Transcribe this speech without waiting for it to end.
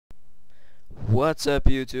What's up,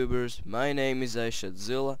 YouTubers? My name is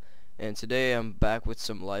Aishadzilla, and today I'm back with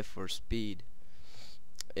some Life for Speed.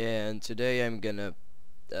 And today I'm gonna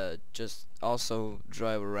just also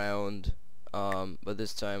drive around, but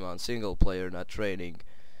this time on single player, not training.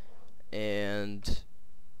 And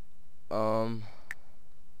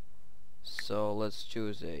so let's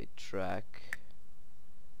choose a track.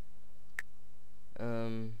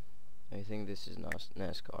 I think this is not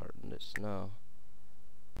NASCAR. No.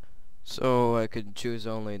 So I could choose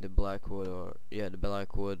only the Blackwood, or the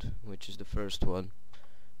Blackwood, which is the first one,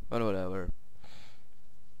 but whatever.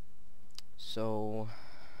 So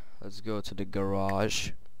let's go to the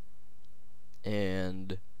garage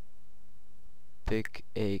and pick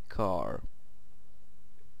a car.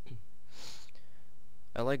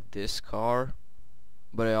 I like this car,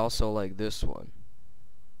 but I also like this one.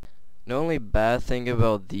 The only bad thing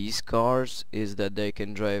about these cars is that they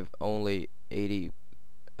can drive only 80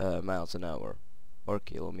 miles an hour or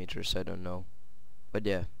kilometers, I don't know, but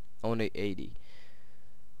yeah, only 80.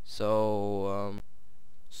 So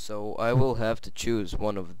I will have to choose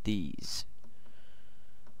one of these.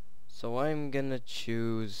 So I'm gonna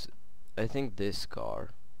choose, I think, this car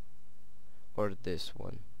or this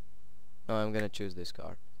one. No, I'm gonna choose this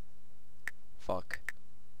car. Fuck,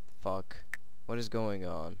 what is going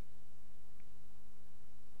on?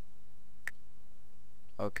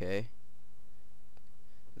 Okay,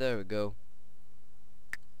 there we go.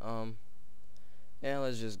 Yeah,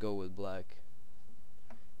 let's just go with black.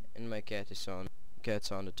 And my cat's on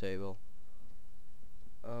the table.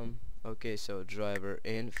 Okay, so driver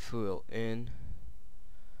in, fuel in,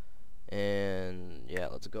 and yeah,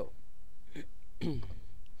 let's go.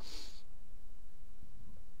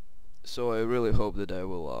 So I really hope that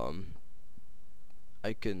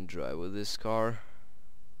I can drive with this car.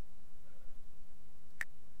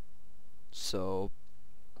 So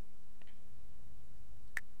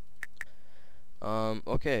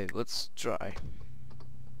okay, let's try.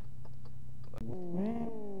 The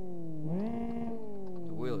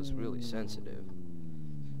wheel is really sensitive.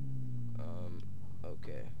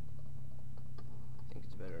 Okay, I think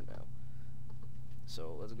it's better now.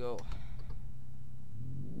 So let's go.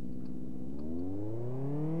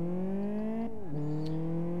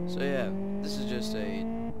 So yeah, this is just a,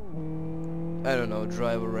 I don't know,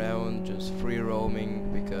 drive around, just free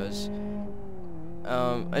roaming, because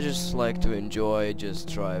I just like to enjoy just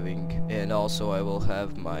driving. And also I will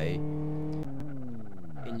have my,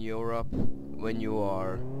 in Europe, when you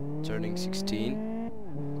are turning 16,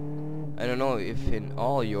 I don't know if in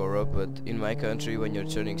all Europe, but in my country, when you're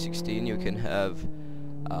turning 16, you can have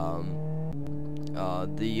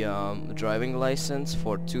the driving license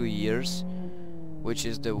for 2 years, which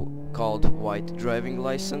is the called white driving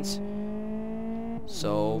license.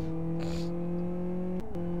 So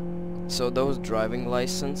those driving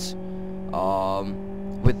license,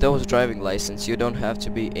 with those driving license, you don't have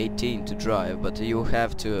to be 18 to drive, but you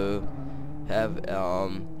have to have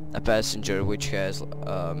a passenger which has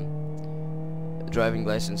a driving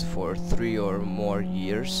license for 3 or more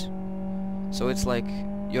years. So it's like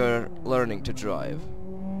you're learning to drive.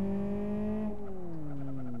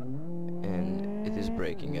 And it is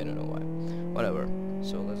braking, I don't know why. Whatever.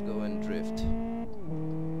 So let's go and drift.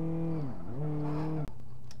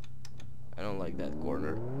 I don't like that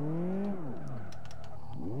corner.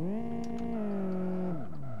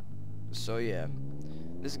 So yeah,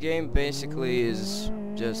 this game basically is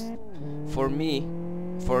just, for me,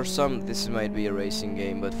 for some this might be a racing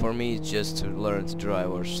game, but for me it's just to learn to drive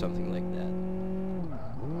or something like that.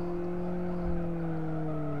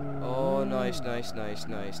 Oh, nice.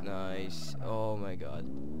 Oh my god,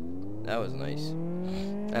 that was nice.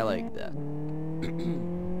 I like that.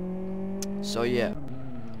 So yeah.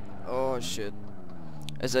 Oh shit.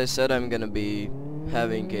 As I said, I'm gonna be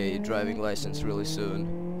having a driving license really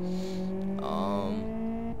soon.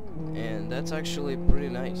 And that's actually pretty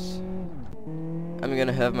nice. I'm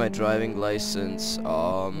gonna have my driving license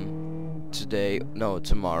tomorrow.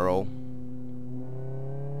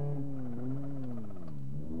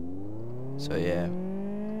 So yeah.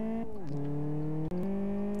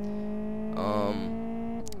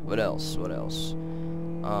 What else?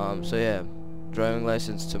 So yeah, driving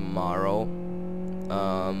license tomorrow.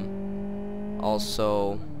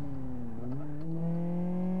 Also,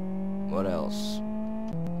 what else?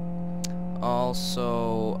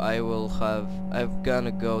 Also, I'm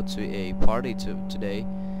gonna go to a party today.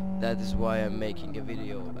 That is why I'm making a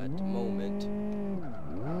video at the moment.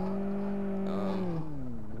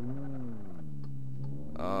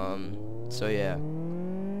 So yeah.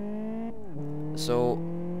 So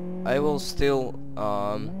I will still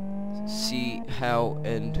see how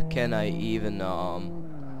and can I even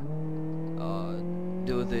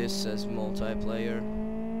do this as multiplayer,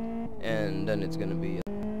 and then it's gonna be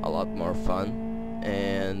a lot more fun,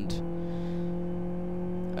 and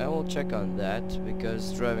I will check on that,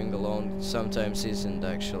 because driving alone sometimes isn't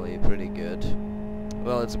actually pretty good.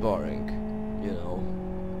 Well, it's boring, you know.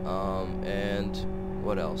 And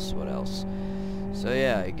what else? So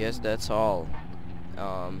yeah, I guess that's all.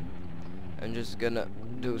 I'm just gonna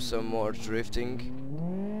do some more drifting,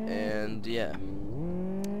 and yeah,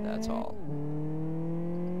 that's all.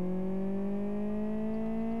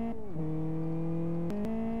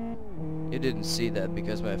 You didn't see that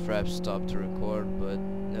because my frap stopped to record, but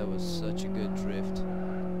that was such a good drift.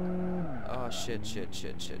 Oh shit.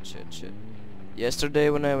 Yesterday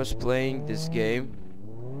when I was playing this game,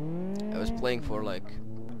 I was playing for like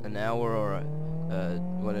an hour or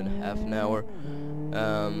 1.5 an hour.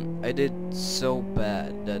 I did so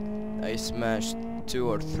bad that I smashed 2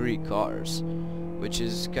 or 3 cars, which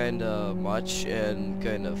is kinda much and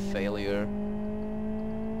kind of failure.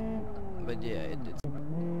 But yeah, it did.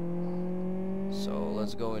 So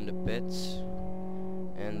let's go in the pits,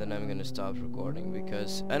 and then I'm gonna stop recording,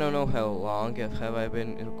 because I don't know how long have I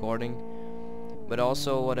been recording. But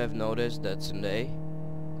also what I've noticed that today,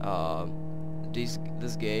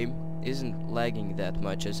 this game isn't lagging that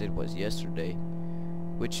much as it was yesterday,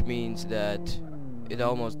 which means that it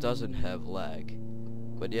almost doesn't have lag.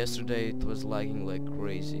 But yesterday it was lagging like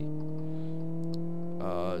crazy.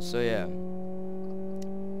 So yeah,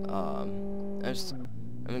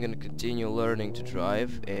 I'm gonna continue learning to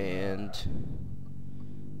drive, and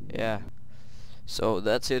yeah. So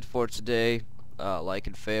that's it for today. Like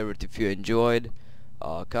and favorite if you enjoyed.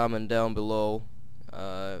 Comment down below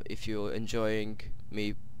if you're enjoying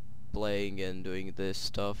me playing and doing this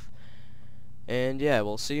stuff. And yeah,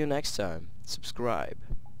 we'll see you next time. Subscribe.